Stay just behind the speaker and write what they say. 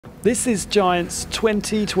This is Giant's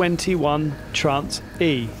 2021 Trance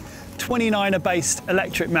E, 29er based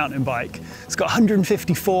electric mountain bike. It's got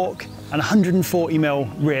 150 fork and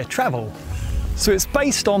 140mm rear travel. So it's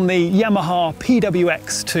based on the Yamaha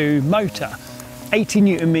PWX2 motor, 80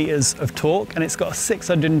 Newton meters of torque, and it's got a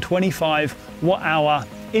 625 watt-hour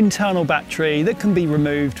internal battery that can be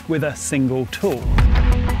removed with a single tool.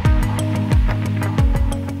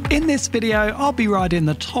 In this video, I'll be riding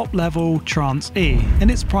the top level Trance E,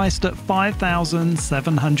 and it's priced at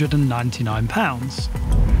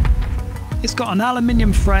 £5,799. It's got an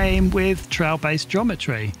aluminium frame with trail-based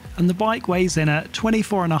geometry, and the bike weighs in at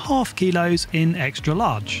 24.5 kilos in extra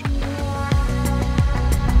large.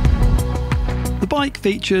 The bike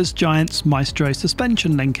features Giant's Maestro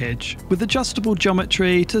suspension linkage, with adjustable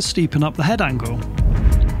geometry to steepen up the head angle.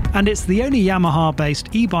 And it's the only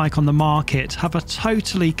Yamaha-based e-bike on the market to have a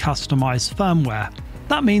totally customised firmware.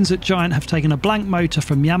 That means that Giant have taken a blank motor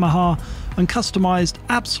from Yamaha and customised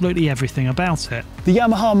absolutely everything about it. The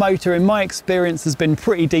Yamaha motor, in my experience, has been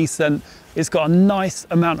pretty decent. It's got a nice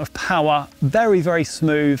amount of power, very, very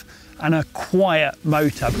smooth, and a quiet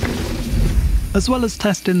motor. As well as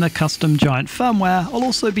testing the custom Giant firmware, I'll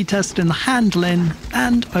also be testing the handling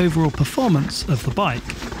and overall performance of the bike.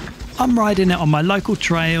 I'm riding it on my local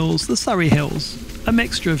trails, the Surrey Hills, a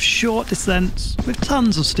mixture of short descents with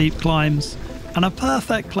tons of steep climbs, and a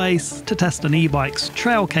perfect place to test an e-bike's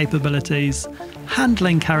trail capabilities,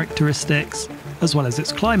 handling characteristics, as well as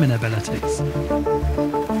its climbing abilities.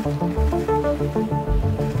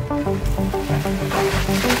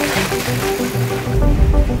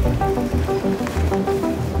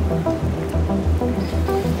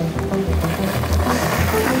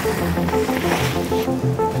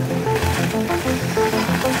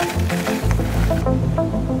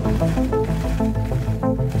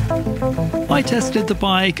 I tested the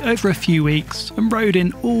bike over a few weeks and rode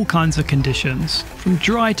in all kinds of conditions, from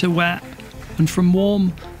dry to wet, and from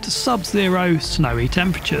warm to sub-zero snowy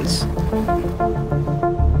temperatures.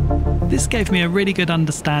 This gave me a really good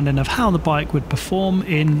understanding of how the bike would perform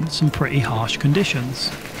in some pretty harsh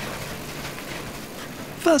conditions.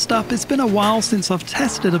 First up, it's been a while since I've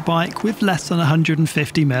tested a bike with less than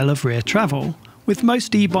 150mm of rear travel, with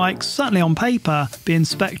most e-bikes, certainly on paper, being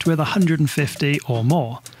spec'd with 150 or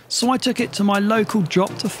more. So I took it to my local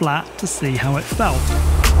drop to flat to see how it felt.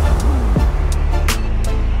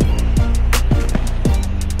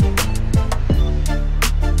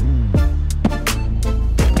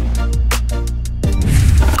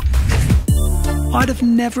 I'd have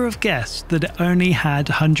never have guessed that it only had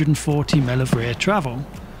 140mm of rear travel.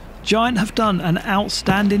 Giant have done an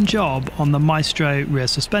outstanding job on the Maestro rear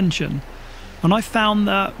suspension, and I found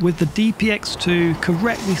that with the DPX2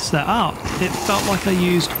 correctly set up, it felt like I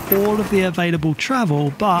used all of the available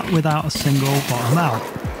travel but without a single bottom out.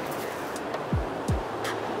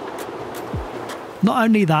 Not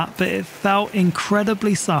only that, but it felt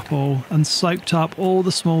incredibly supple and soaked up all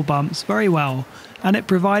the small bumps very well, and it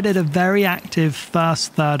provided a very active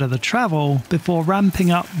first third of the travel before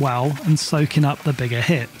ramping up well and soaking up the bigger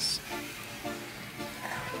hits.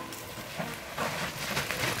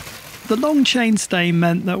 The long chainstay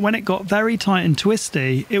meant that when it got very tight and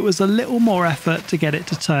twisty, it was a little more effort to get it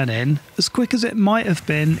to turn in, as quick as it might have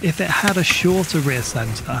been if it had a shorter rear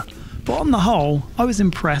centre. But on the whole, I was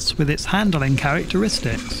impressed with its handling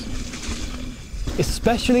characteristics.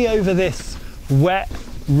 Especially over this wet,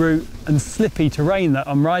 route and slippy terrain that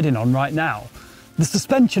I'm riding on right now, the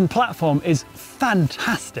suspension platform is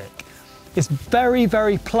fantastic. It's very,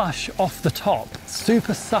 very plush off the top,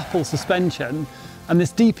 super supple suspension. And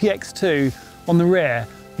this DPX2 on the rear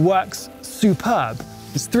works superb.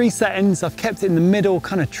 There's 3 settings, I've kept it in the middle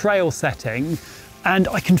kind of trail setting, and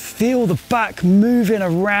I can feel the back moving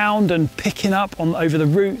around and picking up on over the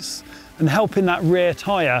roots and helping that rear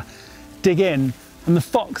tyre dig in. And the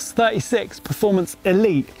Fox 36 Performance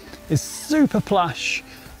Elite is super plush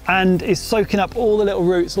and is soaking up all the little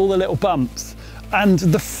roots, all the little bumps. And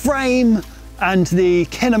the frame and the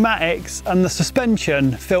kinematics and the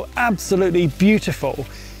suspension feel absolutely beautiful.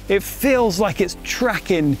 It feels like it's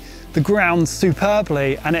tracking the ground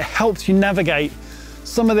superbly, and it helps you navigate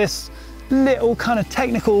some of this little kind of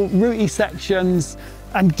technical rooty sections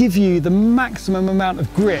and give you the maximum amount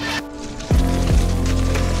of grip.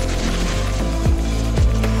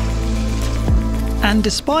 And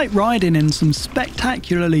despite riding in some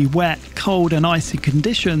spectacularly wet, cold and icy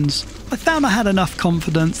conditions, I found I had enough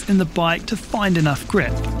confidence in the bike to find enough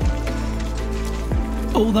grip.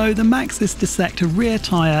 Although the Maxxis Dissector rear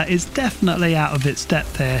tyre is definitely out of its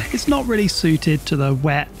depth here, it's not really suited to the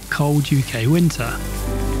wet, cold UK winter.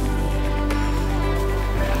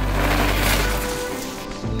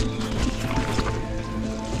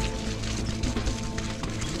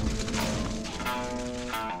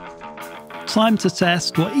 Time to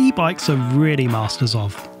test what e-bikes are really masters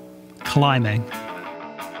of: climbing.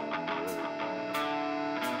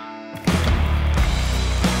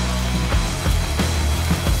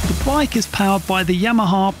 The bike is powered by the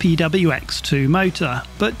Yamaha PWX2 motor,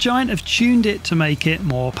 but Giant have tuned it to make it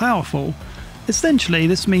more powerful. Essentially,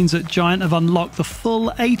 this means that Giant have unlocked the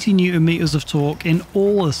full 80 Nm of torque in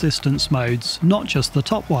all assistance modes, not just the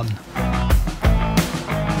top one.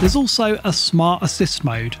 There's also a smart assist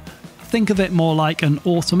mode. Think of it more like an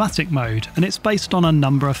automatic mode, and it's based on a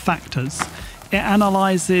number of factors. It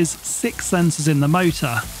analyses 6 sensors in the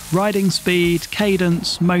motor: riding speed,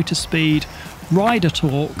 cadence, motor speed, rider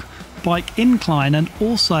torque, bike incline, and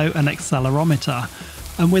also an accelerometer.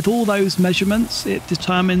 And with all those measurements, it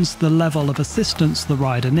determines the level of assistance the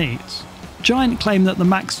rider needs. Giant claim that the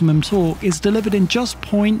maximum torque is delivered in just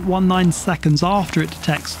 0.19 seconds after it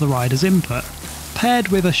detects the rider's input. Paired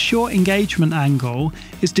with a short engagement angle,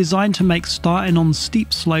 is designed to make starting on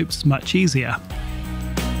steep slopes much easier.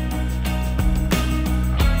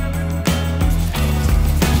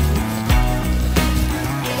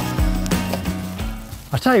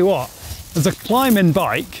 I tell you what, as a climbing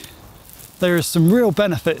bike, there are some real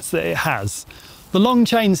benefits that it has. The long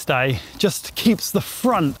chainstay just keeps the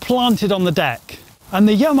front planted on the deck, and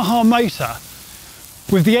the Yamaha motor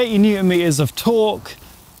with the 80 Nm of torque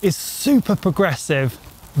is super progressive,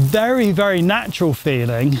 very natural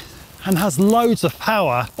feeling, and has loads of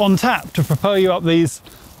power on tap to propel you up these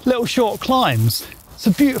little short climbs. It's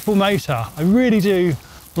a beautiful motor. I really do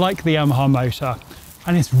like the Yamaha motor,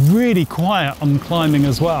 and it's really quiet on climbing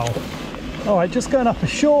as well. All right, just going up a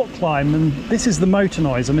short climb, and this is the motor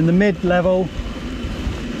noise. I'm in the mid-level,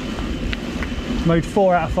 mode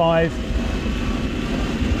 4 out of 5,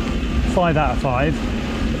 5 out of 5.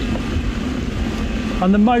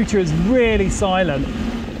 And the motor is really silent.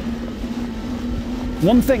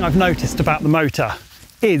 One thing I've noticed about the motor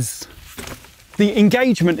is the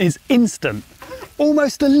engagement is instant,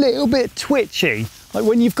 almost a little bit twitchy. Like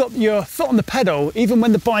when you've got your foot on the pedal, even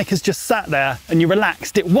when the bike has just sat there and you're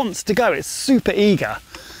relaxed, it wants to go, it's super eager.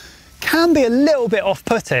 Can be a little bit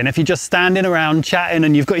off-putting if you're just standing around chatting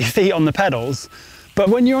and you've got your feet on the pedals. But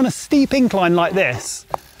when you're on a steep incline like this,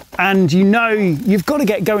 and you know you've got to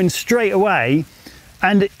get going straight away,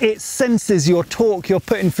 and it senses your torque you're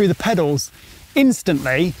putting through the pedals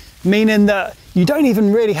instantly, meaning that you don't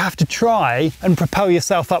even really have to try and propel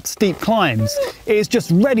yourself up steep climbs. It is just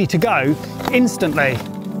ready to go instantly.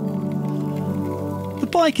 The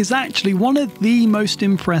bike is actually one of the most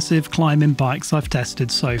impressive climbing bikes I've tested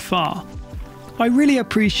so far. I really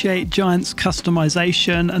appreciate Giant's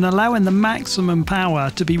customization and allowing the maximum power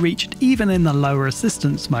to be reached even in the lower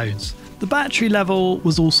assistance modes. The battery level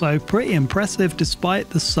was also pretty impressive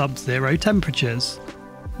despite the sub-zero temperatures.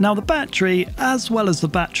 Now the battery, as well as the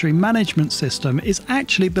battery management system, is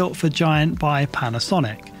actually built for Giant by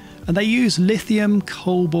Panasonic, and they use lithium,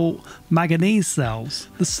 cobalt, manganese cells.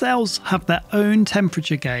 The cells have their own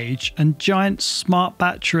temperature gauge, and Giant's smart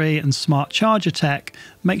battery and smart charger tech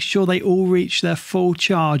make sure they all reach their full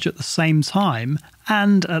charge at the same time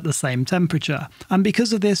and at the same temperature. And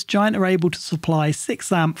because of this, Giant are able to supply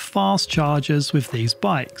 6 amp fast chargers with these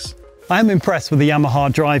bikes. I am impressed with the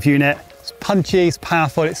Yamaha drive unit. It's punchy, it's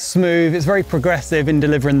powerful, it's smooth, it's very progressive in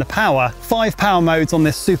delivering the power. 5 power modes on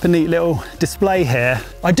this super neat little display here.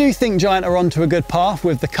 I do think Giant are onto a good path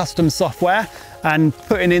with the custom software and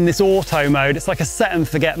putting in this auto mode. It's like a set and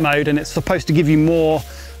forget mode, and it's supposed to give you more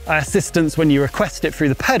assistance when you request it through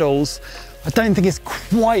the pedals. I don't think it's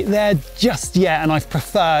quite there just yet, and I've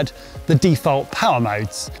preferred the default power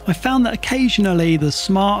modes. I found that occasionally the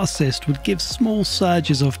Smart Assist would give small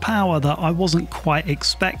surges of power that I wasn't quite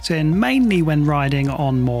expecting, mainly when riding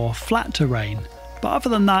on more flat terrain. But other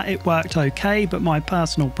than that, it worked okay, but my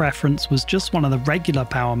personal preference was just one of the regular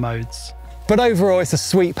power modes. But overall, it's a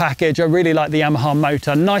sweet package. I really like the Yamaha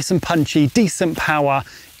motor, nice and punchy, decent power,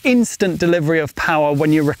 instant delivery of power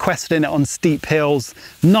when you're requesting it on steep hills,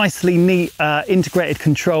 nicely neat integrated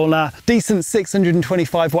controller, decent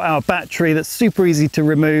 625 watt-hour battery that's super easy to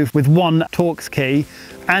remove with one Torx key,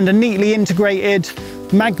 and a neatly integrated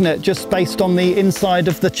magnet just based on the inside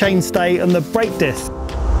of the chainstay and the brake disc.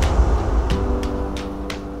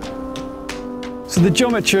 So the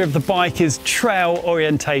geometry of the bike is trail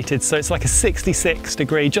orientated, so it's like a 66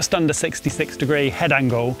 degree, just under 66 degree head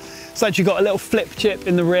angle. So actually got a little flip chip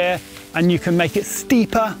in the rear, and you can make it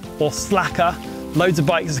steeper or slacker. Loads of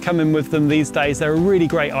bikes are coming with them these days. They're a really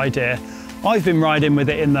great idea. I've been riding with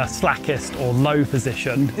it in the slackest or low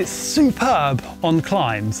position. It's superb on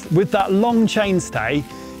climbs. With that long chainstay,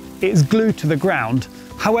 it's glued to the ground.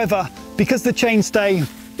 However, because the chainstay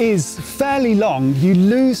is fairly long, you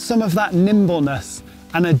lose some of that nimbleness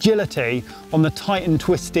and agility on the tight and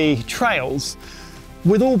twisty trails.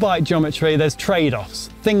 With all bike geometry, there's trade-offs.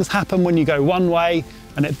 Things happen when you go one way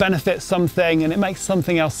and it benefits something and it makes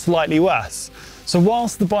something else slightly worse. So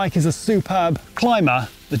whilst the bike is a superb climber,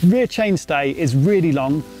 the rear chainstay is really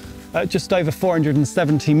long, at just over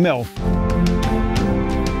 470 mil.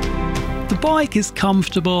 The bike is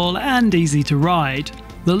comfortable and easy to ride.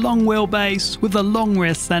 The long wheelbase with a long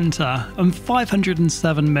rear centre and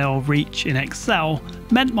 507mm reach in Excel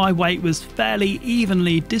meant my weight was fairly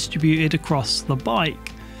evenly distributed across the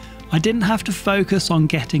bike. I didn't have to focus on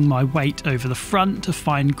getting my weight over the front to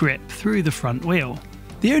find grip through the front wheel.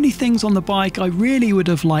 The only things on the bike I really would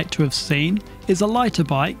have liked to have seen is a lighter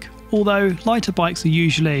bike, although lighter bikes are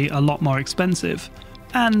usually a lot more expensive,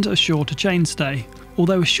 and a shorter chainstay.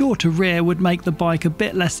 Although a shorter rear would make the bike a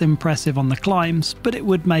bit less impressive on the climbs, but it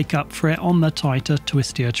would make up for it on the tighter,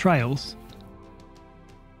 twistier trails.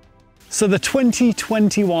 So the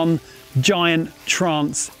 2021 Giant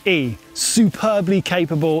Trance E, superbly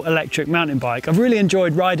capable electric mountain bike. I've really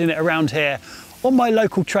enjoyed riding it around here on my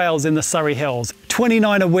local trails in the Surrey Hills.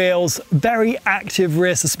 29er wheels, very active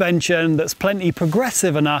rear suspension that's plenty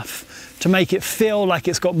progressive enough to make it feel like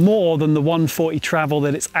it's got more than the 140 travel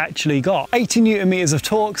that it's actually got. 80 Newton meters of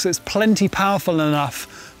torque, so it's plenty powerful enough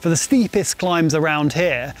for the steepest climbs around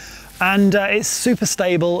here. And it's super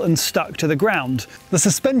stable and stuck to the ground. The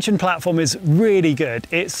suspension platform is really good.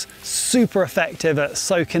 It's super effective at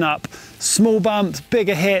soaking up small bumps,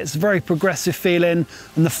 bigger hits, very progressive feeling,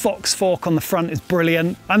 and the Fox fork on the front is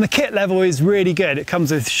brilliant. And the kit level is really good. It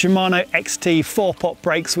comes with Shimano XT 4-pot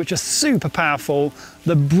brakes, which are super powerful,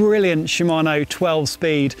 the brilliant Shimano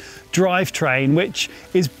 12-speed drivetrain, which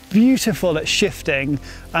is beautiful at shifting,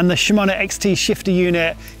 and the Shimano XT shifter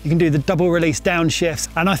unit, you can do the double release downshifts,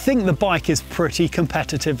 and I think the bike is pretty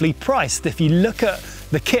competitively priced. If you look at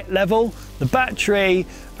the kit level, the battery,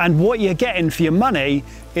 and what you're getting for your money,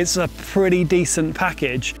 it's a pretty decent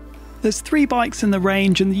package. There's 3 bikes in the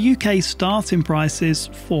range and the UK starting price is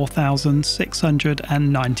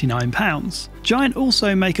 £4,699. Giant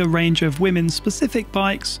also make a range of women's specific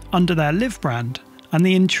bikes under their Live brand, and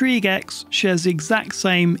the Intrigue X shares the exact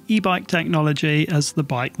same e-bike technology as the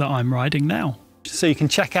bike that I'm riding now. So you can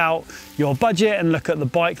check out your budget and look at the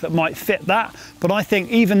bike that might fit that, but I think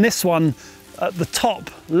even this one at the top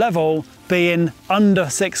level being under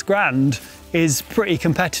 6 grand is pretty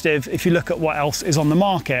competitive if you look at what else is on the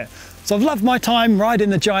market. So I've loved my time riding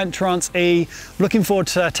the Giant Trance E, looking forward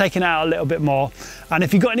to taking it out a little bit more. And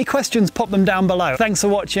if you've got any questions, pop them down below. Thanks for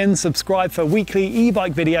watching, subscribe for weekly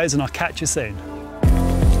e-bike videos, and I'll catch you soon.